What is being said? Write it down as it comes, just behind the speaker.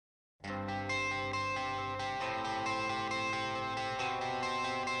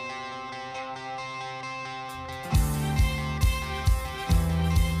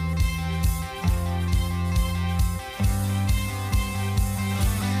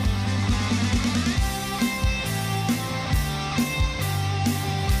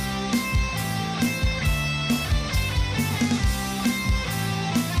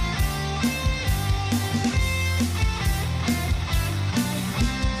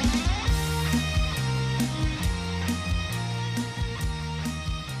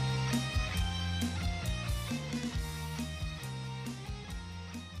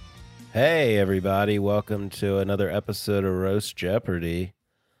Hey, everybody. Welcome to another episode of Roast Jeopardy.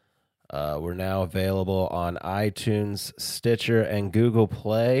 We're now available on iTunes, Stitcher, and Google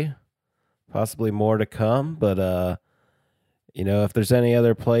Play. Possibly more to come, but, if there's any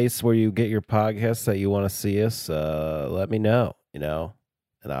other place where you get your podcasts that you want to see us, let me know,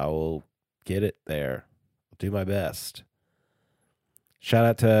 and I will get it there. I'll do my best. Shout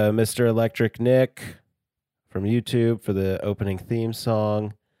out to Mr. Electric Nick from YouTube for the opening theme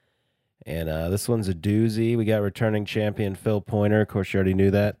song. And this one's a doozy. We got returning champion Phil Pointer. Of course, you already knew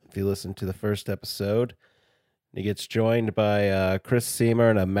that if you listened to the first episode. He gets joined by Chris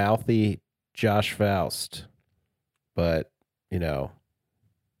Seamer and a mouthy Josh Faust. But,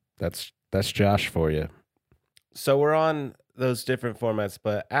 that's Josh for you. So we're on those different formats,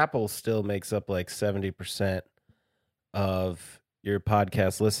 but Apple still makes up like 70% of your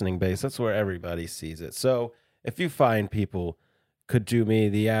podcast listening base. That's where everybody sees it. So if you find people could do me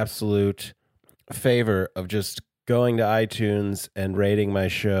the absolute favor of just going to iTunes and rating my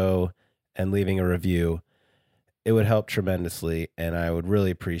show and leaving a review, it would help tremendously, and I would really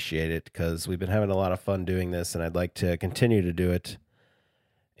appreciate it because we've been having a lot of fun doing this, and I'd like to continue to do it.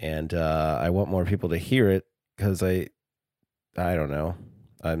 And I want more people to hear it because I don't know,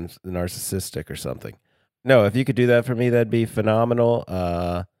 I'm narcissistic or something. No, if you could do that for me, that'd be phenomenal.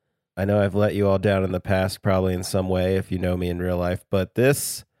 I know I've let you all down in the past, probably in some way, if you know me in real life. But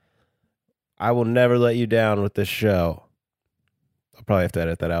I will never let you down with this show. I'll probably have to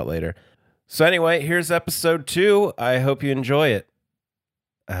edit that out later. So anyway, here's episode 2. I hope you enjoy it.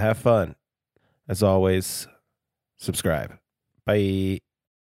 Have fun. As always, subscribe. Bye.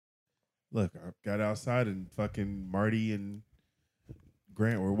 Look, I got outside and fucking Marty and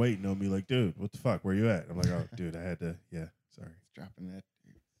Grant were waiting on me like, dude, what the fuck? Where you at? I'm like, oh, dude, I had to, sorry. Dropping that.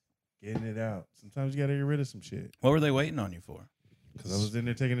 Getting it out. Sometimes you got to get rid of some shit. What were they waiting on you for? Because I was in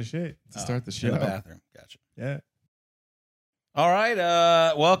there taking a shit. To start the In show. the bathroom. Gotcha. Yeah. All right.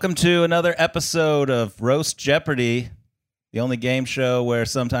 Welcome to another episode of Roast Jeopardy, the only game show where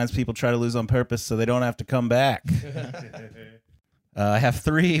sometimes people try to lose on purpose so they don't have to come back. I have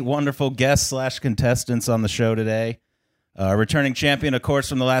 3 wonderful guests / contestants on the show today. Returning champion, of course,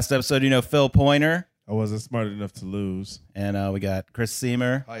 from the last episode, Phil Pointer. I wasn't smart enough to lose. And we got Chris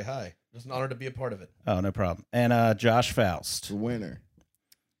Seamer. Hi. It's an honor to be a part of it. Oh, no problem. And Josh Faust. The winner.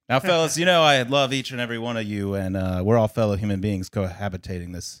 Now, fellas, I love each and every one of you, and we're all fellow human beings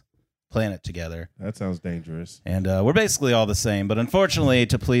cohabitating this planet together. That sounds dangerous. And we're basically all the same, but unfortunately,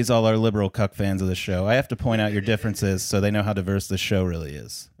 to please all our liberal cuck fans of the show, I have to point out your differences so they know how diverse this show really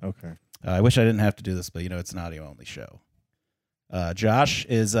is. Okay. I wish I didn't have to do this, but it's an audio-only show. Josh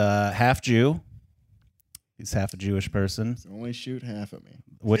is half Jew. He's half a Jewish person. Only shoot half of me.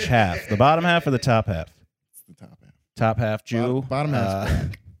 Which half? The bottom half or the top half? It's the top half. Top half Jew. Bottom half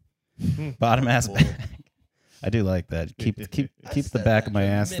back. Bottom ass back. I do like that. Keep the back of my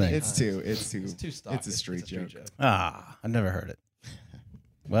ass thing. It's too stock. It's a street joke. I've never heard it.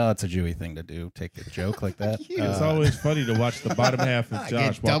 Well, it's a Jewy thing to do. Take a joke like that. It's always funny to watch the bottom half of I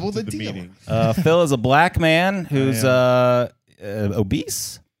Josh get double walk to the the deal. meetings. Phil is a black man who's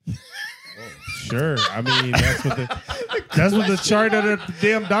obese. Sure. I mean, that's what the chart at the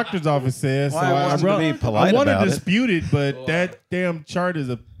damn doctor's office says. Well, I wanted to be polite I want about to it. dispute it, but that damn chart is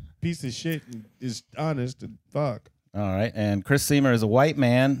a piece of shit and is honest and fuck. All right, and Chris Seamer is a white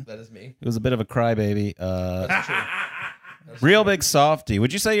man. That is me. He was a bit of a crybaby. That's true. Real big softy.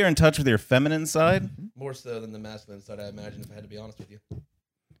 Would you say you're in touch with your feminine side? More so than the masculine side, I imagine, if I had to be honest with you.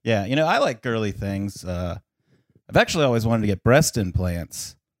 Yeah, I like girly things. I've actually always wanted to get breast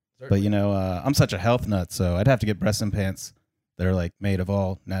implants. Certainly. But, I'm such a health nut, so I'd have to get breast implants that are, made of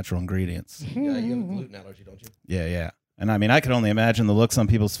all natural ingredients. Yeah, you have a gluten allergy, don't you? Yeah. And, I could only imagine the looks on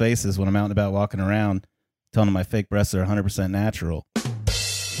people's faces when I'm out and about walking around telling them my fake breasts are 100% natural.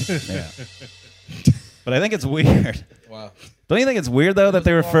 Yeah. But I think it's weird. Wow. Don't you think it's weird, though, that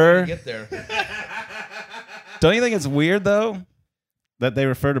they refer... Get there. Don't you think it's weird, though, that they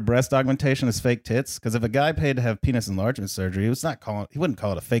refer to breast augmentation as fake tits? Because if a guy paid to have penis enlargement surgery, he wouldn't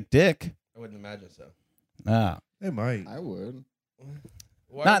call it a fake dick. I wouldn't imagine so. Ah. They might. I would.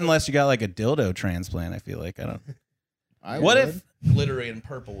 Not unless you got a dildo transplant, I feel like. I don't. I What would. if glittery and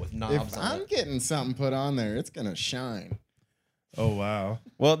purple with knobs If on I'm it? getting something put on there, it's gonna shine. Oh, wow.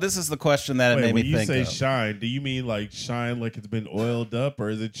 Well, this is the question that it Wait, made when me you think say of. shine, do you mean shine like it's been oiled up, or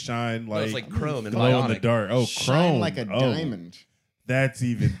is it shine No, like, it's like chrome and glow in the bionic. dark? Oh, Shine chrome. like a Oh, diamond. That's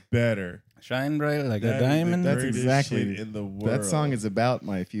even better. Shine bright like That a is diamond. the That's greatest exactly- shit in the world. That song is about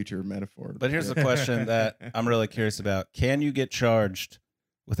my future metaphor. But here's the question that I'm really curious about. Can you get charged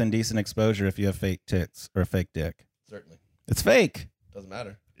with indecent exposure if you have fake tits or a fake dick? Certainly. It's fake. Doesn't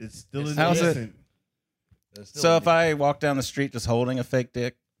matter. It's still It's How's it- indecent. It's still So if indecent. I walk down the street just holding a fake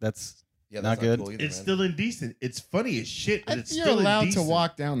dick, that's yeah, not that's good. Cool either, It's man. still indecent. It's funny as shit, but it's You're still allowed indecent. to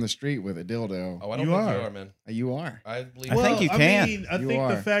walk down the street with a dildo. Oh, I don't You think you are. are, man. You are. I believe. I think you can. I You think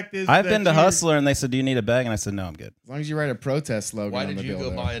are. the fact is, I've that been to you're- Hustler and they said, "Do you need a bag?" And I said, "No, I'm good." As long as you write a protest slogan Why on did the you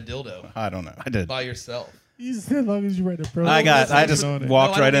go dildo. buy a dildo I don't know. I did. by yourself? You said as long as you write a pro. I just on it.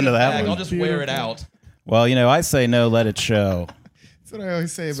 walked No, I right don't need into a that bag. one. I'll just wear it Beautiful. out. Well, I say no, let it show. That's what I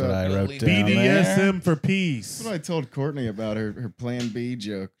always say That's about. what I Don't wrote leave down me. there. BDSM for peace. That's what I told Courtney about her Plan B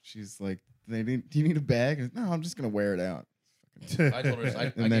joke. She's like, "Do you need a bag?" No, I'm just gonna wear it out. I told her. I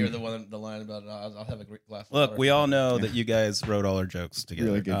And gave then- her the line about I'll have a great glass. of Look, water. we all know that you guys wrote all our jokes together.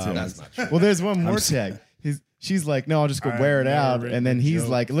 Really good too. That's not true. Well, there's one more s- tag. She's like, "No, I'll just go I've wear it never out," written and then a he's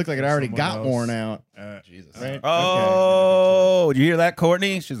joke like, "It looked like it for already someone got else. worn out." Jesus. Right? Oh, did you hear that,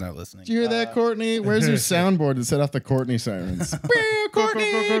 Courtney? She's not listening. Did you hear that, Courtney? Where's your soundboard to set off the Courtney sirens?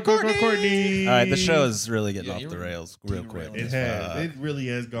 Courtney. All right, the show is really getting Yeah, off you're the rails real quick. derailing It has. It really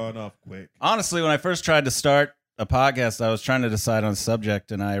has gone off quick. Honestly, when I first tried to start a podcast, I was trying to decide on a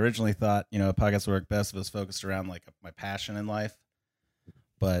subject, and I originally thought, a podcast would work best if it was focused around like my passion in life.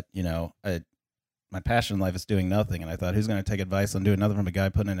 But my passion in life is doing nothing, and I thought, who's going to take advice on doing nothing from a guy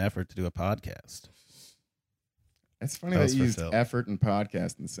putting in effort to do a podcast? It's funny That that was you for used Phil. effort and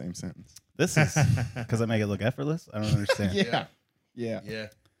podcast in the same sentence. This is because I make it look effortless. I don't understand. Yeah. Yeah. Yeah.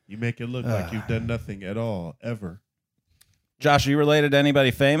 You make it look like you've done nothing at all, ever. Josh, are you related to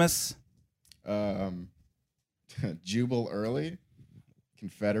anybody famous? Jubal Early,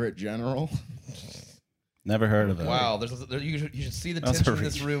 Confederate general. Never heard of it. Wow. You should see the That's tension a in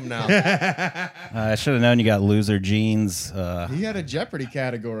this reach. room now. I should have known you got loser jeans. He had a Jeopardy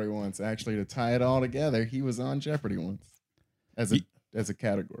category once, actually, to tie it all together. He was on Jeopardy once as a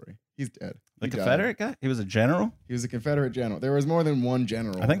category. He's dead. The He died. Confederate guy? He was a general? He was a Confederate general. There was more than one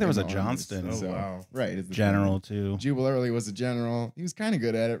general. I think there was in a the armies, Johnston. Oh, wow. Right. is the General, thing. too. Jubal Early was a general. He was kind of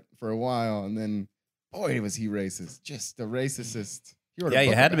good at it for a while, and then, boy, was he racist. Just a racist. He wrote a Yeah, you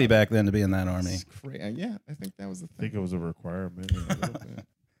book had to be about it. back then to be in that army. It's yeah, I think that was the I think thing. it was a requirement.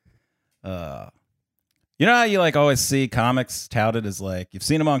 You know how you always see comics touted as you've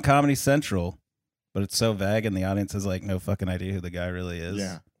seen them on Comedy Central, but it's so vague and the audience has no fucking idea who the guy really is.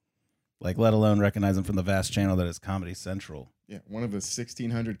 Yeah. Let alone recognize him from the vast channel that is Comedy Central. Yeah, one of the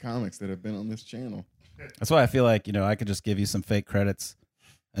 1,600 comics that have been on this channel. That's why I feel like, I could just give you some fake credits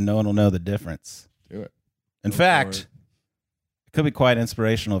and no one will know the difference. Do it. In Go for fact, it. it could be quite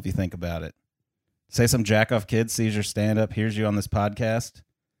inspirational if you think about it. Say some jack off kid sees your stand up, hears you on this podcast,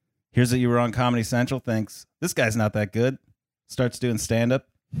 hears that you were on Comedy Central, thinks, this guy's not that good, starts doing stand up.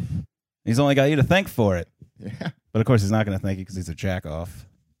 He's only got you to thank for it. Yeah. But of course, he's not going to thank you because he's a jack off.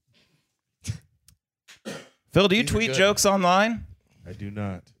 Phil, do you These are tweet good. jokes online? I do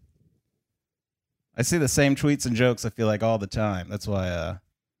not. I see the same tweets and jokes, I feel like, all the time. That's why I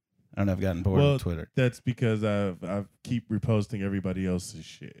don't know, I've gotten bored Well, with Twitter. That's because I keep reposting everybody else's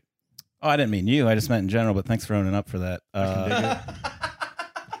shit. Oh, I didn't mean you. I just meant in general, but thanks for owning up for that.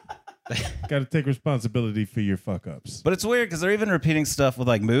 Got to take responsibility for your fuck ups. But it's weird because they're even repeating stuff with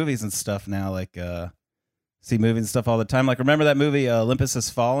movies and stuff now. See movies and stuff all the time. Remember that movie Olympus Has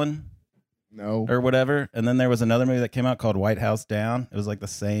Fallen No. or whatever? And then there was another movie that came out called White House Down. It was the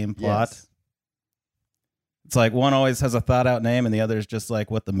same plot. Yes. It's one always has a thought out name and the other is just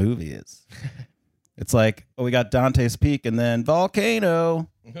what the movie is. It's we got Dante's Peak and then Volcano.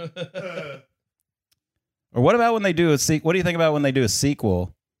 Or what about when they do a sequel? What do you think about when they do a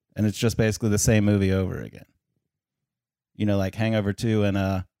sequel and it's just basically the same movie over again? Like Hangover 2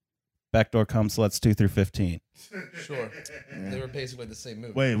 and Backdoor Cum Sluts 2 through 15. Sure. They were basically the same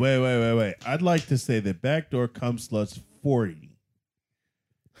movie. Wait. I'd like to say that Backdoor Cum Sluts 40.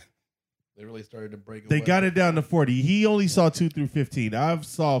 They really started to break They away. got it down to 40. He only saw 2 through 15. I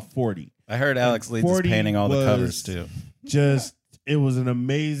saw 40. I heard Alex Leeds is 40 painting all the was- covers too. Just, it was an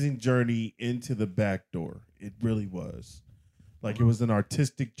amazing journey into the back door. It really was. It was an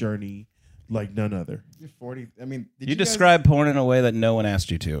artistic journey like none other. 40. I mean, did You guys- describe porn in a way that no one asked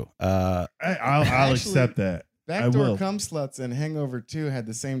you to. I'll Actually, accept that. I Backdoor will. Cum Sluts and Hangover 2 had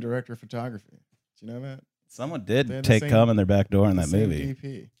the same director of photography. Did you know that? Someone They did had the take same- cum in their back door in The that same movie.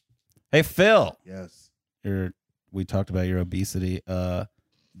 DP. Hey Phil, Yes. we talked about your obesity.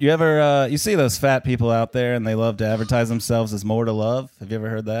 You ever you see those fat people out there and they love to advertise themselves as more to love? Have you ever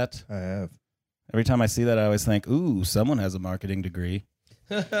heard that? I have. Every time I see that, I always think, ooh, someone has a marketing degree.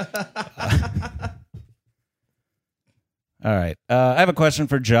 All right. I have a question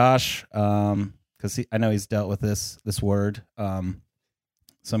for Josh because I know he's dealt with this word.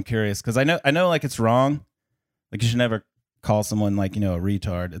 So I'm curious because I know it's wrong. You should never call someone like, a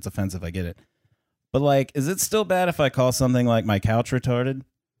retard. It's offensive. I get it. But like, is it still bad if I call something like my couch retarded?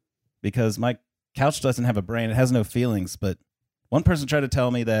 Because my couch doesn't have a brain. It has no feelings. But one person tried to tell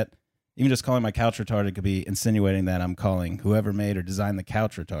me that even just calling my couch retarded could be insinuating that I'm calling whoever made or designed the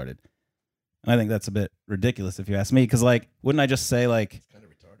couch retarded. And I think that's a bit ridiculous if you ask me. Because like, wouldn't I just say like, Kind of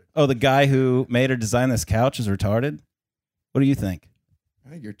retarded. oh, the guy who made or designed this couch is retarded? What do you think? I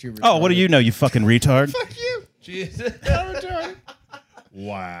think you're too retarded. Oh, what do you know, you fucking retard? Fuck you. Jesus. I'm retarded.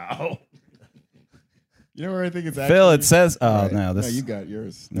 Wow. You know where I think it's actually... Phil, it says, oh, Right. no, this. No, you got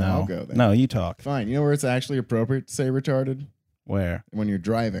yours. No, I'll go then. no, you talk. Fine. You know where it's actually appropriate to say retarded? Where? When you're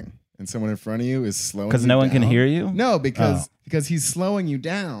driving and someone in front of you is slowing you Because no one can down. hear you? No, because he's slowing you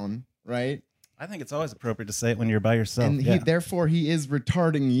down, right? I think it's always appropriate to say it when you're by yourself. And yeah. therefore he is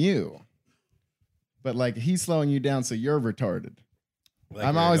retarding you. But like he's slowing you down, so you're retarded. Like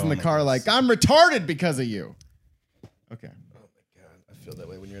I'm we're always in the going car with like, this. I'm retarded because of you. Okay. Oh my god, I feel that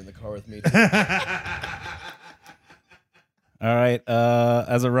way when you're in the car with me. All right.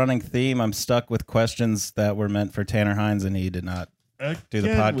 As a running theme, I'm stuck with questions that were meant for Tanner Hines, and he did not. Do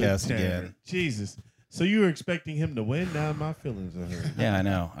the Again with podcast Tanner. again. Jesus. So you were expecting him to win? Now my feelings are hurt. Yeah, I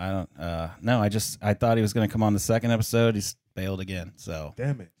know. I don't. No, I thought he was going to come on the second episode. He's bailed again. So,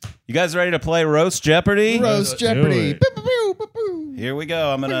 Damn it. you guys ready to play Roast Jeopardy? Roast Do Jeopardy. it. Boo, boo, boo, boo, boo. Here we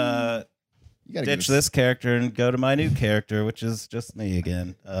go. I'm gonna You gotta ditch get a, this character and go to my new character, which is just me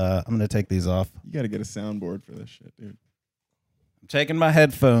again. I'm gonna take these off. You gotta get a soundboard for this shit, dude. I'm taking my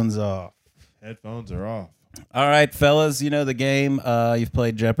headphones off. Headphones are off. All right, fellas, you know the game. You've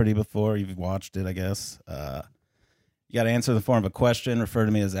played Jeopardy before. You've watched it, I guess. You got to answer in the form of a question. Refer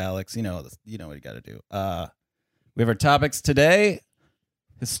to me as Alex. You know what you got to do. We have our topics today: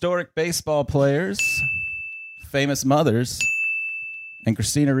 historic baseball players, famous mothers, and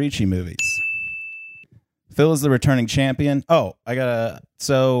Christina Ricci movies. Phil is the returning champion. Oh,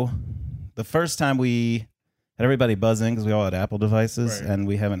 So, the first time we had everybody buzzing because we all had Apple devices, Right. and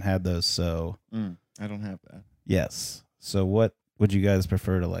we haven't had those. So, I don't have that. yes. So, what would you guys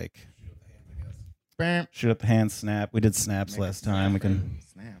prefer to like? Bam. Shoot up the hand, snap. We did snaps last time. We can.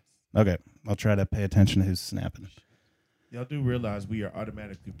 Snaps. Okay, I'll try to pay attention to who's snapping. Y'all do realize we are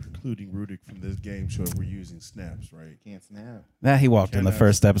automatically precluding Rudick from this game show if we're using snaps, right? Can't snap. Nah, he walked in the Cannot-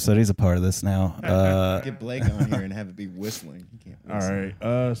 first episode. He's a part of this now. Get Blake on here and have it be whistling. He can't All whistle.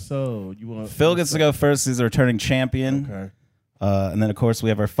 right. So you want Phil gets to go first. He's a returning champion. Okay. And then, of course, we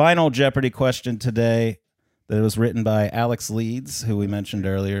have our final Jeopardy question today that was written by Alex Leeds, who we mentioned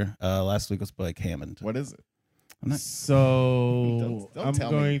earlier. Last week was Blake Hammond. What is it? So Don't I'm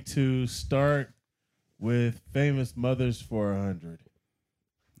tell me. going to start with famous mothers for 100.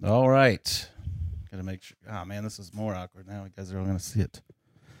 All right. Got to make sure. Oh, man, this is more awkward now. You guys are all going to see it.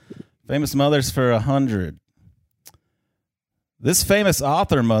 Famous mothers for 100. This famous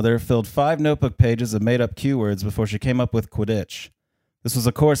author mother filled 5 notebook pages of made-up cue words before she came up with Quidditch. This was,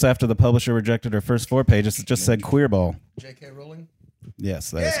 of course, after the publisher rejected her first 4 pages that just said queerball. J.K. Rowling? Yes,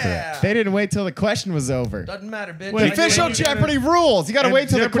 that is correct. They didn't wait till the question was over. Doesn't matter, bitch. Wait, I Official did- Jeopardy rules. You got to And wait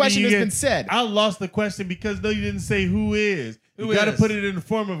till the Jeopardy, question you has get- been said. I lost the question because no, you didn't say who is. Who You got to is? put it in the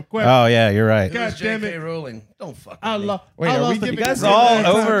form of a question. Oh, yeah, you're right. It was God damn J.K. it. Rowling. Don't fuck I with me. lost. Wait, I are we lost the- giving You guys Real all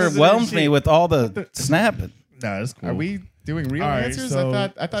answers overwhelmed me with all the snapping. Nah, that's cool. Are we doing real All right, answers? so-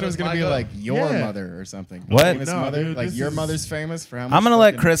 I thought it was So going to be my go. like your Yeah. mother or something. What? Famous No, mother? dude, like this your is- mother's famous for how much I'm going to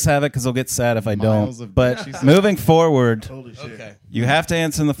let fucking Chris have it because he'll get sad if I miles don't. of But bitches. moving forward, Holy shit. Okay. you have to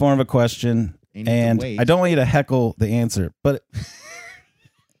answer in the form of a question. You need to And wait. I don't want you to heckle the answer. But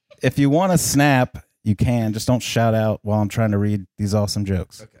if you want to snap, you can. Just don't shout out while I'm trying to read these awesome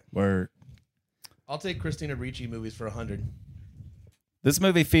jokes. Okay. Word. I'll take Christina Ricci movies for 100. This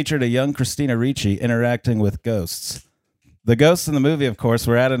movie featured a young Christina Ricci interacting with ghosts. The ghosts in the movie, of course,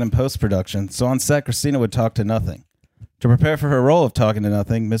 were added in post-production, so on set, Christina would talk to nothing. To prepare for her role of talking to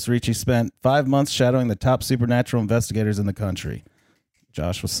nothing, Miss Ricci spent 5 months shadowing the top supernatural investigators in the country.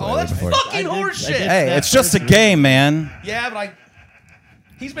 Josh was Oh, slightly that's before. fucking horseshit. Hey, it's just a game, man. Yeah, but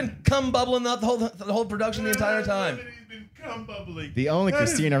he's been cum bubbling the whole production the entire time. He's been cum bubbling. The only That is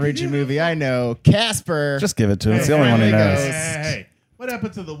Christina Ricci beautiful. movie I know, Casper. Just give it to him. It's the Hey, only one he there you knows. go. Hey. What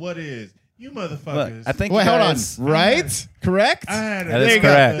happened to the what is? You Look, motherfuckers. I think Wait, you hold on. guys, Right? Correct? I had That a is you go.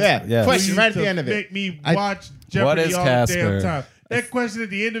 correct. Yeah. Yes. Question used right at to the end of it. Make me I- watch Jeopardy What is all Casper? the damn time. That question at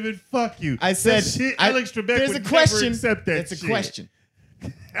the end of it, fuck you. I said, that shit, I- Alex Trebek there's would a question. never accept that It's a shit. question.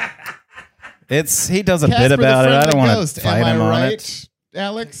 he does a Casper bit about the it. I Friendly don't want Ghost. to fight Am I him on right, it.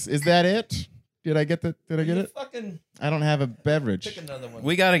 Alex? Is that it? Did I get it? Fucking I don't have a beverage. pick another one.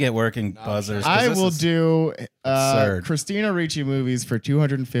 We got to get working buzzers. 'cause I this will is do absurd. Christina Ricci movies for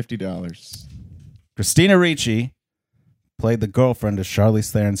 $250. Christina Ricci played the girlfriend of Charlize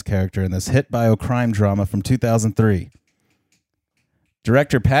Theron's character in this hit bio-crime drama from 2003.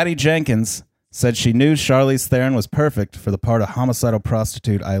 Director Patty Jenkins said she knew Charlize Theron was perfect for the part of homicidal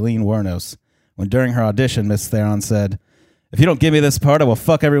prostitute Eileen Wuornos, when during her audition, Miss Theron said, "If you don't give me this part, I will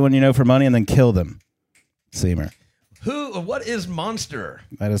fuck everyone you know for money and then kill them." Seymour. What is Monster?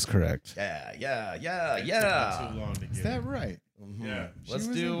 That is correct. Yeah. Too long to get. Is that right? Yeah. Let's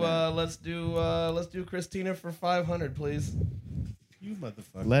was do in that. let's do Christina for 500, please. You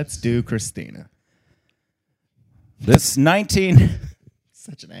motherfucker. Let's do Christina. This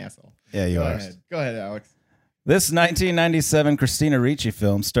Such an asshole. Yeah, you Go are. ahead. Go ahead, Alex. This 1997 Christina Ricci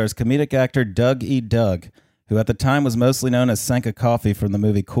film stars comedic actor Doug E. Doug, who at the time was mostly known as Sanka Coffey from the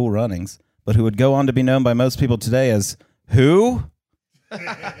movie Cool Runnings, but who would go on to be known by most people today as who?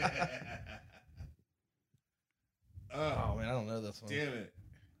 Oh man, I don't know this one. Damn it.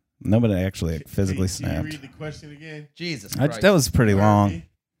 Nobody actually physically Can you snapped. read the question again? Jesus I, Christ. that was pretty long.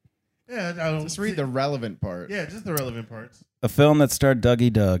 Yeah, I don't Just read the relevant part. Yeah, just the relevant parts. A film that starred Doug E.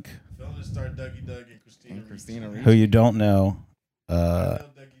 Doug, Film that starred Dougie Doug and Christina. And Christina Ricci. who you don't know. I know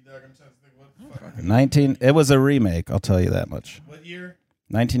Dougie Doug. I'm trying to think what the fuck. 19. It was a remake. I'll tell you that much. What year?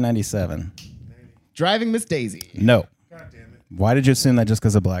 1997. Driving Miss Daisy. No. God damn it. Why did you assume that just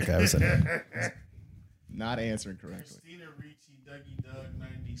because a black guy was in it? Not answering correctly. Christina Ricci, Dougie Doug,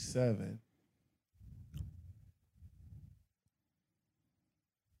 97.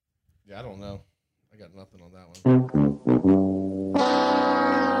 Yeah, I don't know. I got nothing on that one.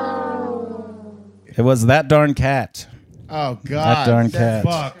 It was That Darn Cat. Oh That God. darn cat.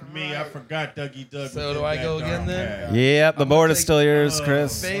 Fuck me, I forgot Dougie Doug. So was do in I that go again darn then? cat. Yep, the I'm board gonna is take- still yours,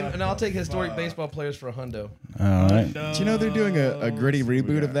 Chris. Fame, and I'll take historic baseball players for a hundo. All right. Do you know they're doing a gritty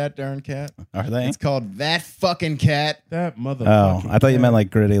reboot of That Darn Cat? Are they? It's called That Fucking Cat. That motherfucker. Oh, I thought you meant like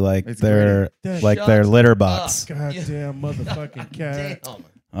gritty, like It's their gritty. like Shut their litter up. box. Goddamn motherfucking cat. Damn.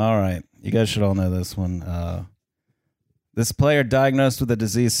 All right, you guys should all know this one. This player, diagnosed with a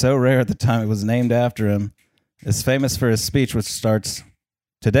disease so rare at the time it was named after him, is famous for his speech, which starts,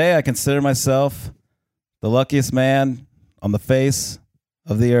 "Today I consider myself the luckiest man on the face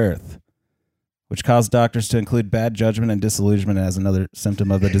of the earth," which caused doctors to include bad judgment and disillusionment as another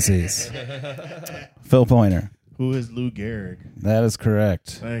symptom of the disease. Phil Pointer. Who is Lou Gehrig? That is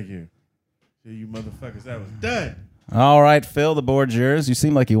correct. Thank you. To you motherfuckers, that was done. All right, Phil, the board's yours. You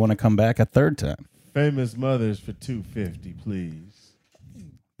seem like you want to come back a third time. Famous mothers for 250, please.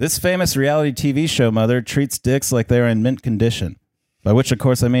 This famous reality TV show mother treats dicks like they're in mint condition, by which, of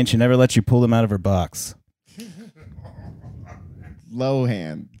course, I mean she never lets you pull them out of her box.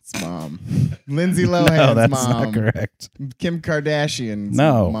 Lohan's mom. Lindsay Lohan's No, that's mom. not correct. Kim Kardashian's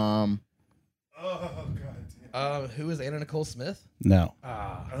No. mom. Oh, God Who is Anna Nicole Smith? No.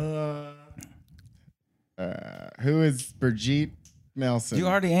 damn. Who is Brigitte Nelson? You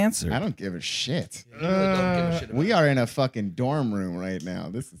already answered. I don't give a shit. You really don't give a shit about We it. are in a fucking dorm room right now.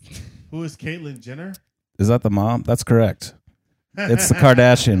 This is Who is Caitlyn Jenner? Is that the mom? That's correct. It's the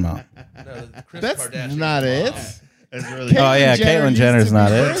Kardashian mom. No, Kris that's Kardashian. not it. That's really Oh, yeah, Caitlyn Jenner's used to not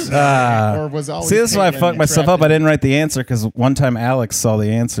be it. first. Ah. Or was always See, this is why I Caitlyn fucked myself up. I attractive? didn't write the answer because one time Alex saw the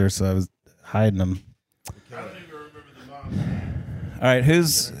answer, so I was hiding them. I don't even remember the mom. All right,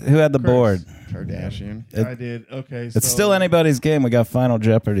 who had the board? Kardashian. I did. Okay. It's still anybody's game. We got Final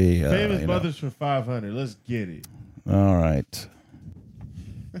Jeopardy. Famous you know. mothers for 500. Let's get it. All right.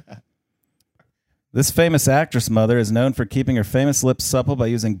 This famous actress mother is known for keeping her famous lips supple by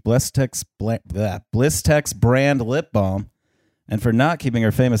using Blistex brand lip balm, and for not keeping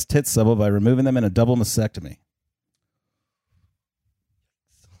her famous tits supple by removing them in a double mastectomy.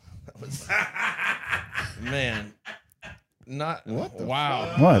 Man. Not What the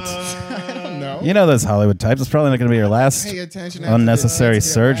wow. What? I don't know. You know those Hollywood types. It's probably not going to be your last Pay attention. after unnecessary this.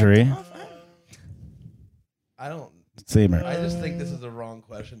 Let's get surgery. I don't. Seymour. I just think this is the wrong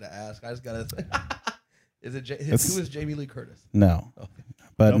question to ask. I just gotta. Is it? It's- Who is Jamie Lee Curtis? No. Okay.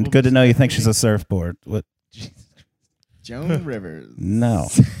 But Double good to know you think she's a surfboard. What? Jesus. Joan Rivers. No.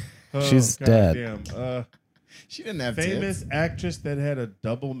 She's dead. Damn. She didn't have Famous tits. actress that had a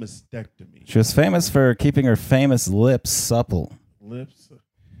double mastectomy. She was famous for keeping her famous lips supple. Lips.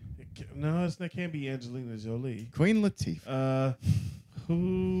 No, that can't be Angelina Jolie. Queen Latifah.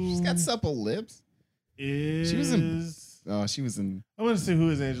 Who? She's got supple lips. Is She was in- Oh, she was in I want to see who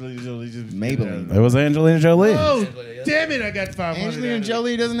is Angelina Jolie. Just Maybelline. It was Angelina Jolie. Oh, Angelina, yes. damn it! I got 500. Angelina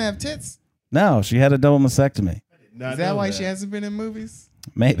Jolie doesn't have tits. No, she had a double mastectomy. Is that why she hasn't been in movies?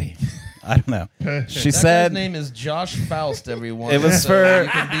 Maybe. I don't know. She That said guy's name is Josh Faust, everyone. It was So for- you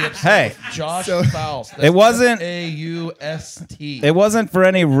can be upset Hey. with Josh So- Faust. It wasn't- Faust. it wasn't for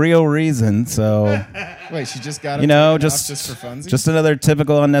any real reason. So Wait, she just got it. you know, taken off just for funsies? just another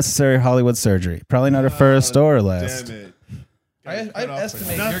typical unnecessary Hollywood surgery. Probably not her first or last. Damn it. I Cut off estimate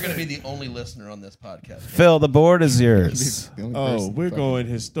for you're going to nothing. be the only listener on this podcast. Phil, the board is yours. The only Oh, person we're fucking- going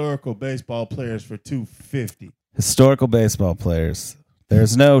historical baseball players for 250. Historical baseball players.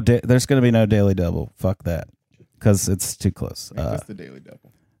 There's going to be no daily double. Fuck that, because it's too close. Wait, what's the daily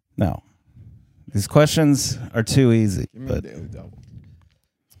double? No, these questions are too easy. Give me But the daily double.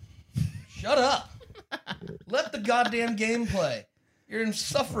 Shut up. Let the goddamn game play. You're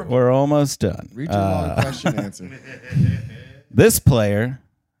insufferable. we're almost done. Read your long question answer. This player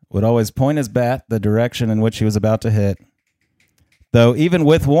would always point his bat the direction in which he was about to hit, though even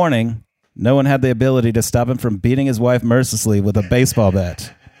with warning, no one had the ability to stop him from beating his wife mercilessly with a baseball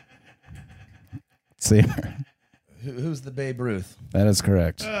bat. See, Who's the Babe Ruth? that is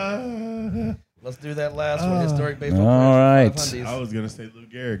correct. Let's do that last one. Historic baseball All players right. for 500s. I was going to say Lou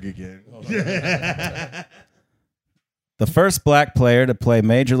Gehrig again. The first black player to play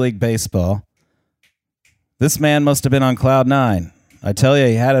Major League Baseball. This man must have been on cloud nine. I tell you,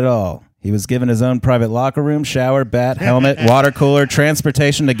 he had it all. He was given his own private locker room, shower, bat, helmet, water cooler,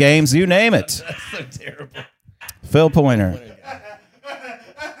 transportation to games, you name it. That's so terrible. Phil Pointer.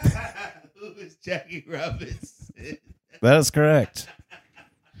 Who is Jackie Robinson? That is correct.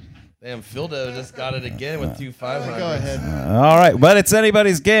 Damn, Phildo just got it again with 2 500s. Go ahead. All right, but it's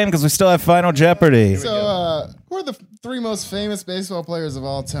anybody's game because we still have Final Jeopardy. So, who are the three most famous baseball players of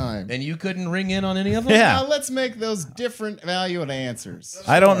all time? And you couldn't ring in on any of them? Yeah. Now let's make those different valued answers.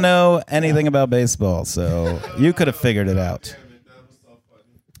 I don't know anything about baseball, so you could have figured it out.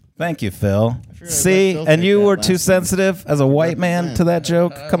 Thank you, Phil. figured See, I'd let Phil and take you that were last too one. sensitive as a white man to that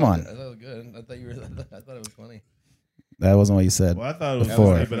joke. Come on. I thought it was good. I thought you were. I thought it was funny. That wasn't what you said. Well, I thought it was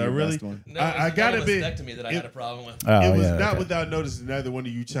Before. funny, but I really, No, I it got was to be. mastectomy that I had a problem with. Oh, It was yeah, not okay. without noticing neither one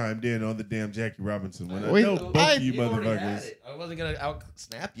of you chimed in on the damn Jackie Robinson one. I Wait, know both I- of you already had motherfuckers. it. I wasn't gonna out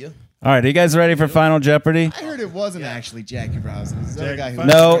snap you. All right, are you guys ready for Final Jeopardy? I heard it wasn't actually Jackie Robinson. It was the other guy who. Jackie-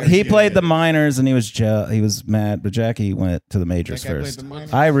 No, Yeah, he yeah, played yeah. the minors and he was mad, but Jackie went to the majors That guy played first. the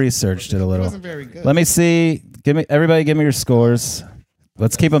minors? I researched it a He little. wasn't very good. Let me see. Everybody give me your scores.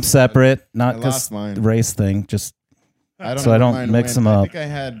 Let's keep them separate, not I because lost mine. race thing. Just I so I know don't mine mix went. them I up. think I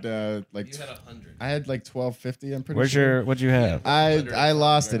had like You had 100. I had like 1250. I'm pretty where's sure. what'd you have? I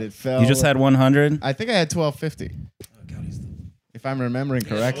lost it. It fell. You just had 100. I think I had 1250. Oh, God, he's the... If I'm remembering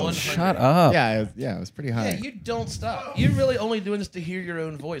correctly. 100. Shut up. Yeah, it was pretty high. Yeah, you don't stop. You're really only doing this to hear your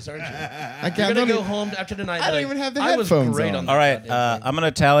own voice, aren't you? I You're can't gonna go even- home after tonight. I don't like, even have the I was headphones great on. that All right, goddamn thing. I'm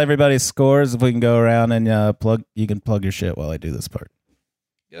gonna tally everybody's scores. If we can go around and plug, you can plug your shit while I do this part.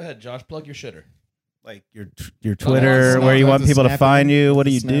 Go ahead, Josh. Plug your shitter. Like your Twitter, Snap- where you want the people to snap find in, you. What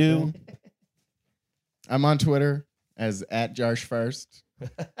do you snap do? in. I'm on Twitter as @JoshFirst.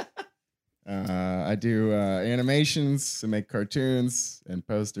 I do animations and make cartoons and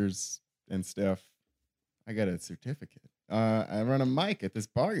posters and stuff. I got a certificate. I run a mic at this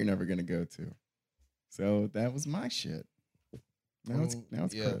bar you're never gonna go to. So that was my shit. Now it's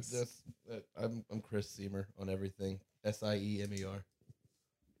yeah, Chris. I'm Chris Seymour on everything. SIEMER.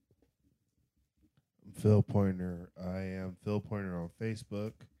 Phil Pointer. I am Phil Pointer on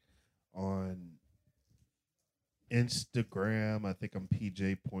Facebook, on Instagram. I think I'm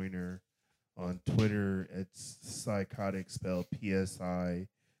PJ Pointer. On Twitter, it's psychotic, spelled PSICHOTIC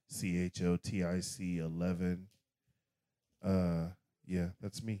 11. Yeah,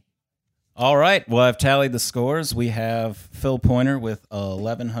 that's me. All right. Well, I've tallied the scores. We have Phil Pointer with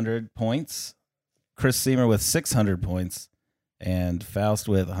 1,100 points, Chris Seymour with 600 points, and Faust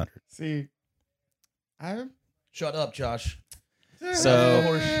with 100. See, I Shut up, Josh. So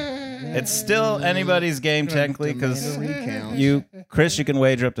horse. it's still anybody's game technically because recount. Chris, you can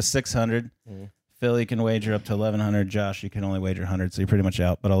wager up to 600. Mhm. Phil, you can wager up to 1,100. Josh, you can only wager 100, so you're pretty much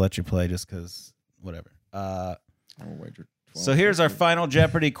out. But I'll let you play just because whatever. I'll wager 12. So here's our final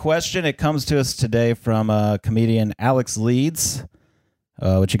Jeopardy question. It comes to us today from comedian Alex Leeds,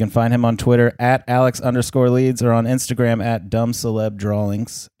 which you can find him on Twitter @Alex_Leeds or on Instagram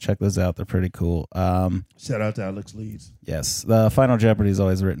 @DumbCelebDrawings. Check those out. They're pretty cool. Shout out to Alex Leeds. Yes, the final Jeopardy is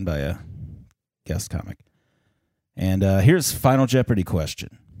always written by a guest comic. And here's final Jeopardy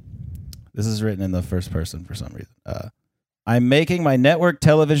question. This is written in the first person for some reason. I'm making my network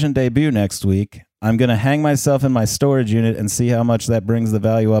television debut next week. I'm going to hang myself in my storage unit and see how much that brings the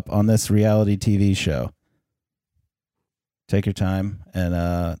value up on this reality TV show. Take your time and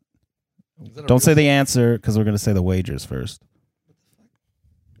Is that a don't say real- the answer because we're going to say the wagers first.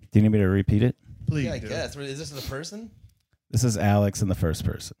 Do you need me to repeat it? Please. Yeah, I do. guess. Is this the person? This is Alex in the first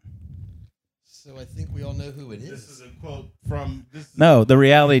person. So I think we all know who it This is. is a quote from. This is No, the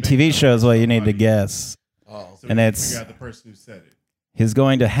reality TV show is what you need to guess. Oh, So and we can it's- figure out the person who said it. He's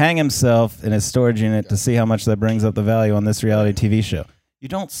going to hang himself in his storage unit to see how much that brings up the value on this reality TV show. You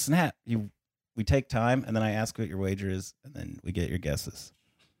don't snap. We take time, and then I ask what your wager is, and then we get your guesses.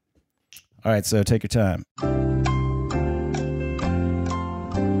 All right, so take your time.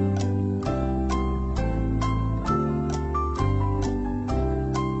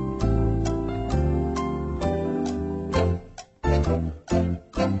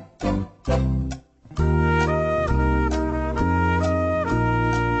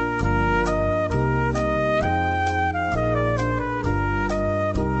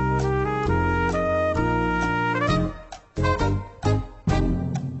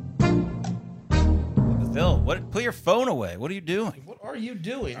 Phil, put your phone away. What are you doing? what are you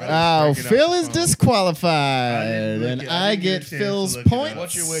doing? Oh, breaking up Phil the is phone. disqualified, didn't look and it- I I didn't get a get chance Phil's to look it up. points.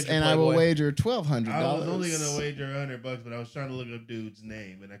 What's your wager, and I will Playboy? wager $1,200. I was only gonna wager $100, but I was trying to look up dude's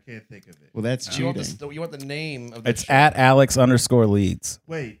name and I can't think of it. Well, that's You want, cheating. you want the name of the It's show. at Alex_Leeds.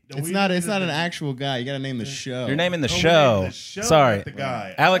 Wait, It's not. It's not an actual guy. You got to name the show. You're naming the Oh, we show. named the show, Sorry. not the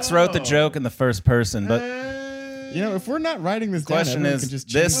guy. Alex wrote the Oh. joke in the first person, but You know, if we're not writing this question down, everyone is can just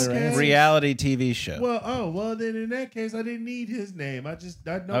choose this their answers. reality TV show. well, then in that case, I didn't need his name. I know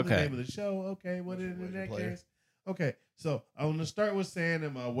Okay. the name of the show. Okay, well then in that Player. case, okay. So I'm gonna start with saying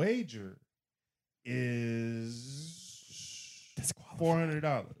that my wager is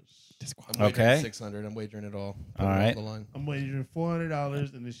 $400. I'm wagering Okay. 600. I'm wagering it all. All right. The line. I'm wagering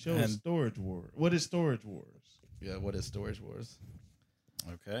 $400, and the show is And- Storage Wars. What is Storage Wars? Yeah, what is Storage Wars?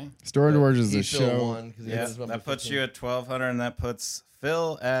 Okay. Storage Wars is He a still show. won 'cause he Yeah, had his one that with puts 15. you at 1,200, and that puts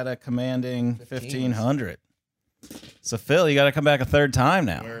Phil at a commanding 1,500. So, Phil, you got to come back a third time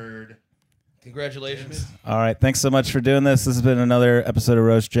now. Word. Congratulations. All right. Thanks so much for doing this. This has been another episode of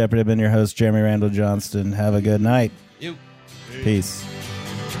Roast Jeopardy. I've been your host, Jeremy Randall Johnston. Have a good night. You. Peace.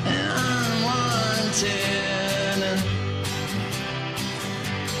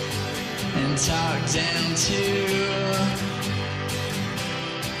 And talk down to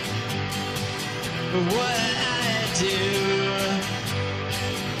what I do.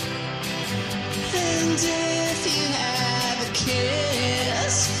 And